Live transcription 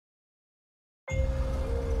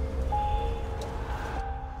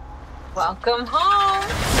Welcome home.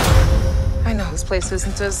 I know this place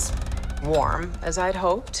isn't as warm as I'd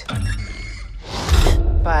hoped,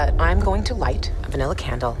 but I'm going to light a vanilla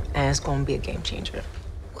candle, and it's going to be a game changer.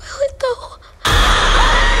 Will it though?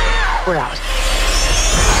 We're out.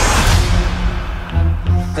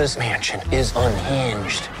 This mansion is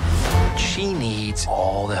unhinged. She needs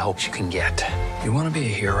all the help she can get. You want to be a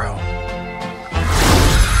hero?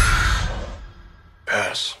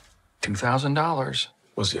 Pass. $2,000.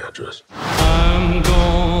 What's the address? I'm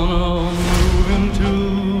gonna move into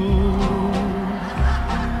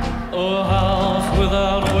a house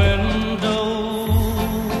without windows,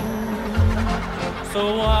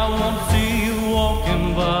 so I won't see you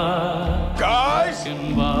walking by. Guys,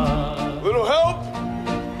 little help.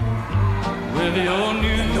 With your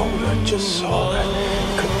new I just saw that.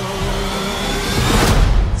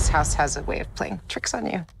 This house has a way of playing tricks on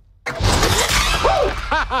you.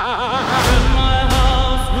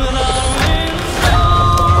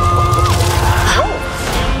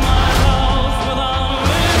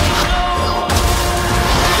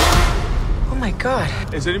 Oh my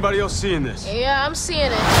God. Is anybody else seeing this? Yeah, I'm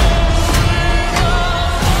seeing it.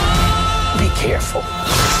 Be careful.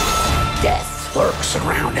 Death lurks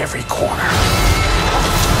around every corner.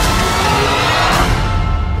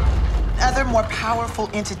 Other more powerful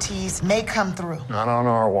entities may come through. Not on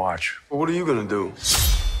our watch. Well, what are you gonna do?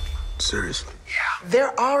 Seriously?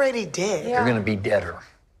 They're already dead. You're gonna be deader.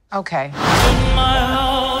 Okay. my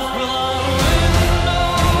house without